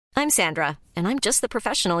I'm Sandra, and I'm just the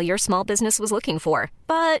professional your small business was looking for.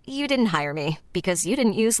 But you didn't hire me because you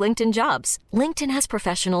didn't use LinkedIn Jobs. LinkedIn has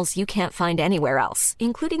professionals you can't find anywhere else,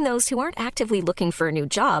 including those who aren't actively looking for a new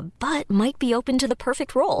job, but might be open to the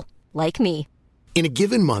perfect role, like me. In a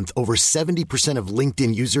given month, over 70% of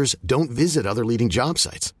LinkedIn users don't visit other leading job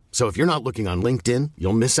sites. So if you're not looking on LinkedIn,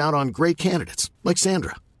 you'll miss out on great candidates like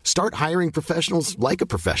Sandra. Start hiring professionals like a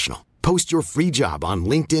professional. Post your free job on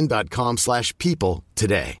linkedin.com/people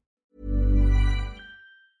today.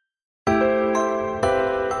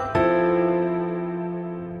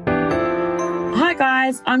 Hi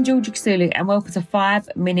guys, I'm Georgia Kasulu and welcome to 5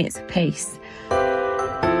 Minutes Peace.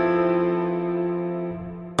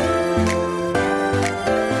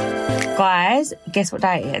 Guys, guess what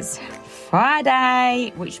day it is?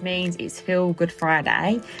 Friday, which means it's Feel Good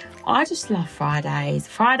Friday. I just love Fridays.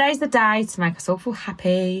 Friday's the day to make us all feel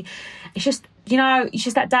happy. It's just, it's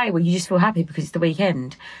just that day where you just feel happy because it's the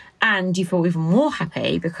weekend. And you feel even more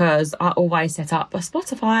happy because I always set up a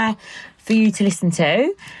Spotify for you to listen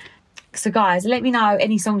to. So guys, let me know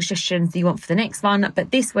any song suggestions that you want for the next one.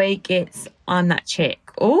 But this week it's I'm That Chick.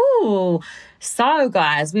 Ooh. So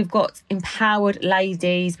guys, we've got empowered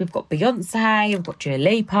ladies. We've got Beyonce. We've got Dua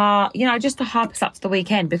Lipa. Just to hype us up for the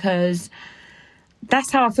weekend because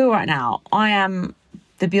that's how I feel right now. I am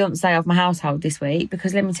the Beyonce of my household this week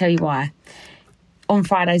because let me tell you why. On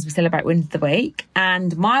Fridays, we celebrate wins of the week.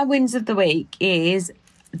 And my wins of the week is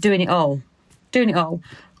doing it all. Doing it all.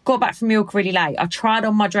 Got back from York really late. I tried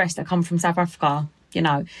on my dress that come from South Africa.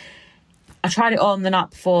 I tried it on the night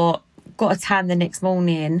before, got a tan the next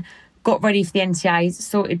morning, got ready for the NTAs,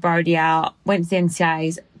 sorted Brody out, went to the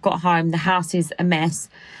NTAs, got home. The house is a mess,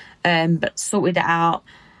 but sorted it out.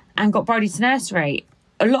 And got Brody to nursery.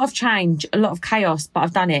 A lot of change, a lot of chaos, but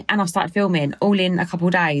I've done it. And I started filming all in a couple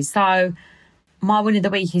of days. So my win of the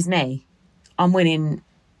week is me. I'm winning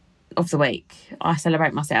of the week. I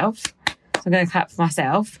celebrate myself. So I'm going to clap for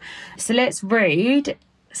myself. So let's read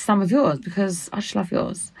some of yours because I just love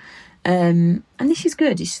yours. And this is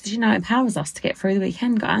good. It's just, it empowers us to get through the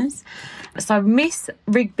weekend, guys. So Miss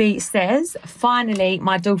Rigby says, finally,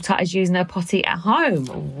 my daughter is using her potty at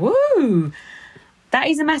home. Woo! That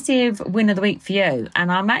is a massive win of the week for you.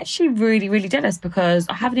 And I'm actually really, really jealous because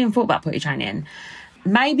I haven't even thought about potty training.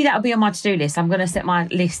 Maybe that'll be on my to-do list. I'm going to set my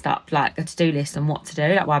list up, like a to-do list on what to do,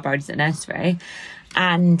 like while Brody's at nursery.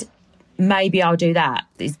 And maybe I'll do that,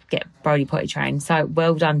 is get Brody potty trained. So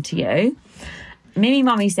well done to you. Mimi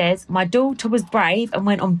Mummy says, my daughter was brave and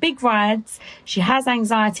went on big rides. She has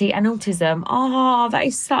anxiety and autism. Oh, that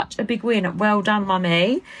is such a big win. Well done,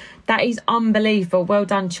 Mummy. That is unbelievable. Well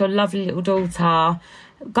done to your lovely little daughter.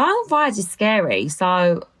 Going on rides is scary.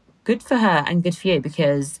 So good for her and good for you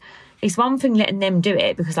because it's one thing letting them do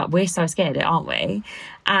it because we're so scared of it, aren't we?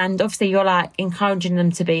 And obviously you're encouraging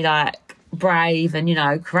them to be brave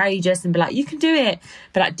and, courageous and be you can do it.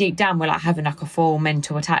 But deep down, we're having a full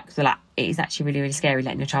mental attack. So it is actually really, really scary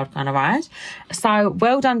letting your child go on a ride. So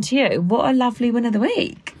well done to you. What a lovely win of the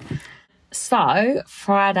week. So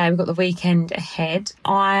Friday, we've got the weekend ahead.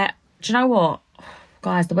 Do you know what?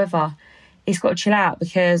 Guys, the weather, it's got to chill out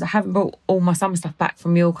because I haven't brought all my summer stuff back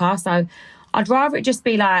from Mallorca. So I'd rather it just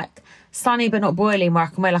be sunny but not boiling where I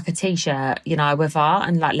can wear a t-shirt, weather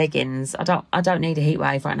and leggings. I don't need a heat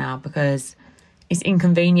wave right now because it's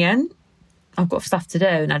inconvenient. I've got stuff to do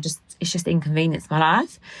and it's just inconvenience my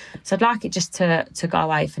life. So I'd like it just to go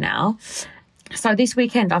away for now. So this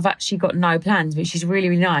weekend I've actually got no plans, which is really,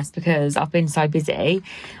 really nice because I've been so busy.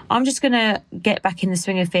 I'm just going to get back in the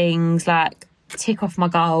swing of things, tick off my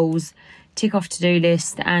goals, tick off to-do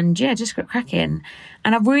list and just get cracking.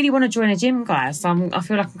 And I really want to join a gym, guys. So I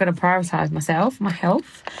feel like I'm going to prioritise myself, my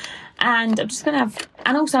health. And I'm going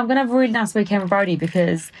to have a really nice weekend with Brody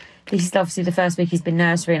because this is obviously the first week he's been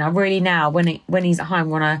nursery. And I really now, when he's at home,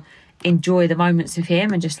 want to enjoy the moments with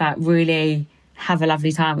him and just really have a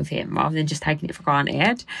lovely time with him rather than just taking it for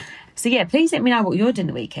granted. So please let me know what you're doing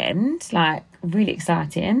the weekend. Really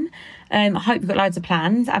exciting. I hope you've got loads of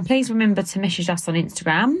plans. And please remember to message us on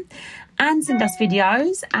Instagram and send us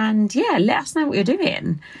videos. And let us know what you're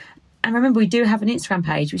doing. And remember, we do have an Instagram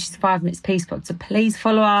page, which is 5 Minutes Peace Pod. So please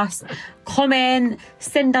follow us, comment,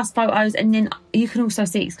 send us photos. And then you can also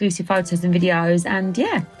see exclusive photos and videos. And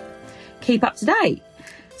keep up to date.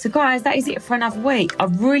 So guys, that is it for another week. I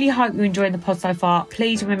really hope you're enjoying the pod so far.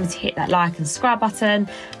 Please remember to hit that like and subscribe button.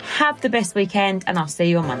 Have the best weekend and I'll see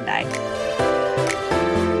you on Monday.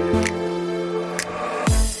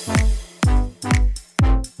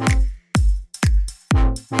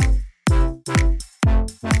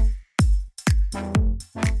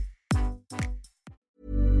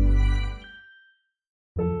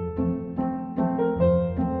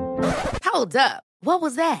 Hold up. What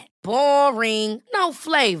was that? Boring. No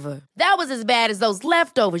flavor. That was as bad as those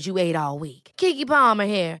leftovers you ate all week. Keke Palmer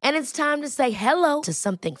here, and it's time to say hello to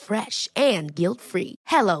something fresh and guilt-free.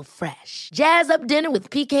 Hello Fresh. Jazz up dinner with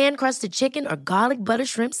pecan-crusted chicken or garlic butter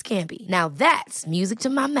shrimp scampi. Now that's music to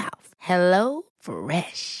my mouth. Hello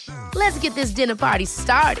Fresh. Let's get this dinner party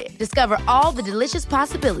started. Discover all the delicious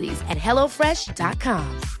possibilities at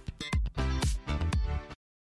hellofresh.com.